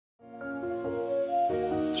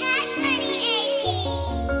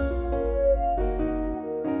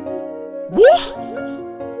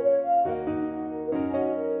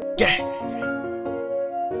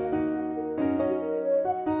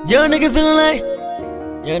Young nigga feeling like,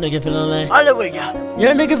 young nigga feeling like, all the way, yeah.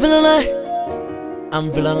 Young nigga feeling like,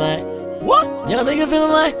 I'm feeling like, what? Young nigga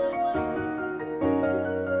feeling like,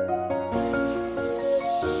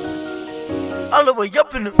 all the way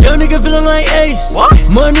up in the. Young nigga feeling like Ace. What?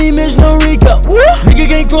 Money makes no Rico. What? Nigga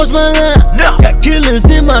can't cross my line. No. Got killers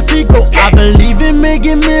in my sequel. Yeah. I believe in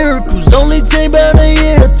making miracles. Only take about a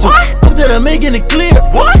year or two. What? Hope that I'm making it clear.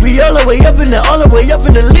 What? We all the way up in the, all the way up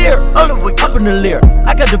in the Lair. All the way up in the Lair.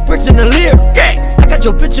 I got the bricks in the Lair. Gang. I got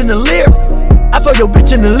your bitch in the Lair. I fuck your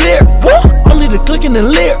bitch in the Lair. What? Only the click in the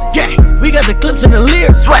Lair. Gang. We got the clips in the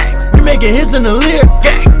Lair. Swag. We making hits in the Lair.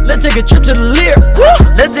 Gang. Let's take a trip to the Lair.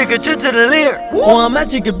 Let's take a trip to the Lair. Or I might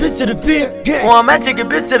take a bitch to the fear. Or I might take a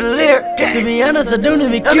bitch to the Lair. To be honest, I don't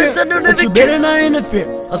even care. But you better not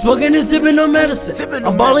interfere. I'm smoking and sipping on medicine.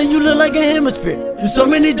 I'm balling, you look like a hemisphere. You so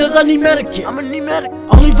many drugs, I need Medicare. I'ma need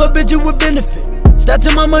Medicare. Only for bitches with benefit. Stat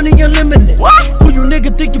to my money unlimited. What? Who you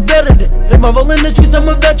nigga think you better than? Let my roll in the streets, I'm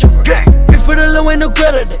a veteran. Big for the low, ain't no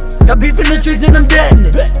creditor. Got beef in the streets and I'm dead in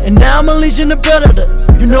it. And now I'm unleashing the predator.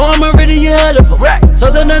 You know I'm already ahead of them.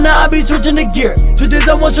 So then I be switching the gear. 2 days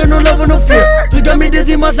I won't show no love or no fear. You got me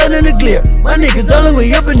dizzy, my side in the clear. My niggas all the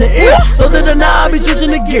way up in the air. So then I be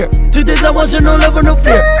switching the gear. 2 days I won't show no love or no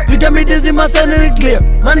fear. You got me dizzy, my side in the clear.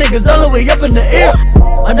 My niggas all the way up in the air.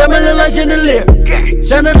 I'm diamond like chandelier.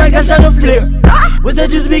 Shining like I shot a flare. Was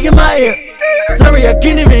that just speaking my ear? Sorry, I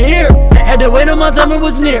can't even hear. Had to wait on my time, it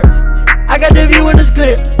was near. I got the view when it's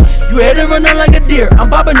clear. You had to run out like a deer. I'm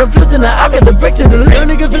popping the flips and I got the bricks in the Lair. Young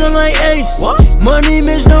nigga feeling like Ace. What? Money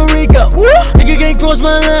makes no Rico. What? Nigga can't cross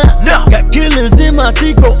my line. No. Got killers in my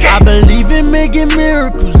sequel. I believe in making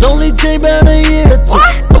miracles. Only take about a year or two.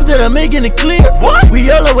 What? Hope that I'm making it clear. What? We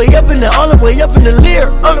all the way up in the, all the way up in the Lair.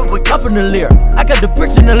 All the way up in the Lair. I got the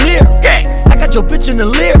bricks in the Lair. Gang. I got your bitch in the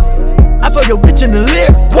Lair. I fuck your bitch in the Lair.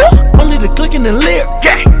 What? Only the click in the Lair.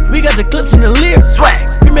 Gang. We got the clips in the Lair. Swag.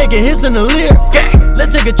 We making hits in the Lair. Gang.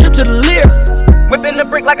 Let's take a trip to the Lair. Whipping the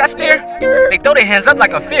brick like I steer. They throw their hands up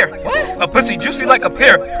like a fear. A pussy juicy like a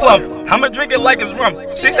pear. Plum. I'ma drink it like it's rum.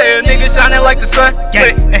 She say a nigga shining like the sun.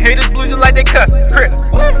 Quit. And haters blues it like they cut. Crip.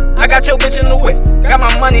 I got your bitch in the whip. Got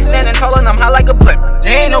my money standing tall and I'm high like a blimp.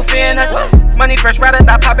 There ain't no fear in us. Money fresh, ride or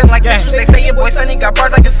die popping like that. They say your boy Sonny got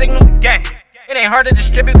bars like a signal. Gang. It ain't hard to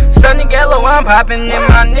distribute. Sunny yellow, I'm poppin'. And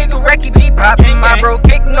my nigga Recky be poppin'. My bro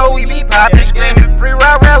Kick, no, he be poppin'. Screamin' free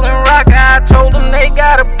rock, railin' rock. I told them they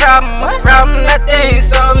got a problem. A problem that they ain't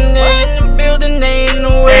something. They in the building, they in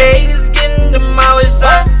the way. Just getting demolished.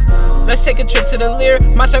 Let's take a trip to the Lair.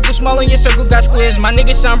 My circle small and your circle got squares. My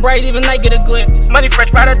nigga shine bright, even night get a glare. Money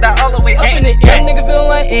fresh, ride or die all the way up in the air. Nigga feel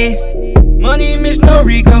like Ace. Money miss no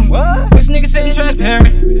Rico. This nigga say they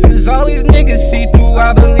transparent. Cause all these niggas see through.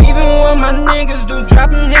 I believe in what my niggas do.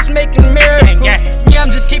 Dropping hits, making miracles. Me, I'm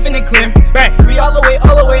just keeping it clear. We all the way,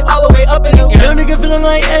 all the way, all the way up in the air. Young nigga feeling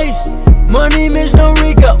like Ace. Money miss no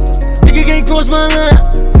Rico. Nigga can't cross my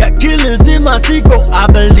line. Got killers in my sequel. I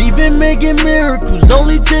believe in making miracles.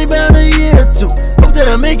 Only take about a year or two. Hope that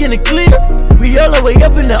I'm making it clear. We all the way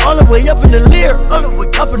up in the, all the way up in the Lair. All the way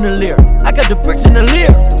up in the Lair. I got the bricks in the Lair.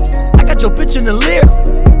 I got your bitch in the Lair.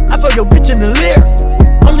 I fuck your bitch in the Lair.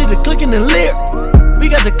 Only the click in the Lair. We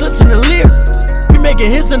got the clips in the Lair. We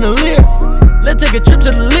making hits in the Lair. Let's take a trip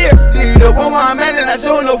to the Lair. You want my man and I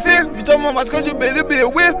show no fear. You told me my scope, you better be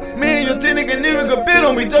aware. Me and your team nigga never compete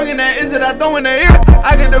on me. Talking that is that I throw in the air.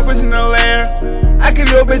 I get the bitch in the Lair. I keep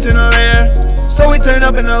your bitch in the Lair. So we turn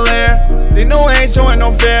up in the Lair. They know I ain't showing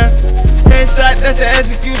no fair. Headshot, that's an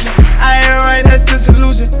execution. I ain't right, that's the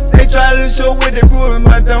solution. They try to show what they proving,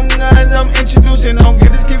 but them guys I'm introducing. Don't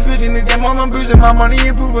get this confusion, this game I'm bruising. My money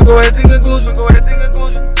improving, go ahead, think conclusion, go ahead, think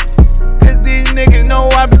conclusion. Cause these niggas know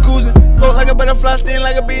I be cruising. Float like a butterfly, sting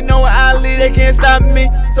like a bee, know I lead, they can't stop me.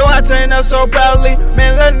 So I turn up so proudly.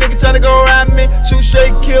 Man, that nigga try to go around me. Shoot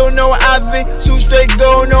straight, kill, no IV. Shoot straight,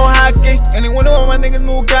 go, no hockey. And they wonder why my niggas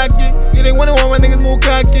move cocky. Yeah, they wonder why my niggas move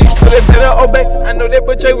cocky. So they better obey. I know they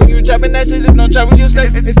betray when you dropping that shit, just don't try when you slay.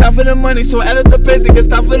 It's time for the money, so out of the pay, think it's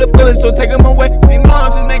time for the bullets, so take them away. They know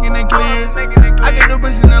I'm just making it clear. I get the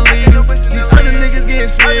bitch in the lead. These other niggas getting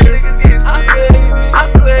smeared. I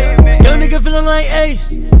play. Young nigga feeling like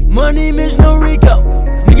Ace. Money makes no Rico.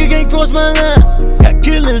 Nigga can't cross my line. Got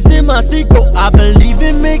killers in my sequel. I believe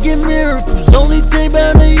in making miracles. Only take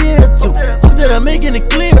about a year or two. Hope that I'm making it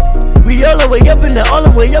clear. We all the way up in the, all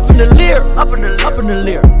the way up in the Lair. Up in the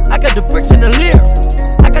Lair. I got the bricks in the Lair.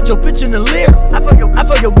 I got your bitch in the Lair. I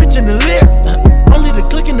fuck your bitch in the Lair. Only the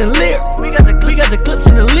click in the Lair.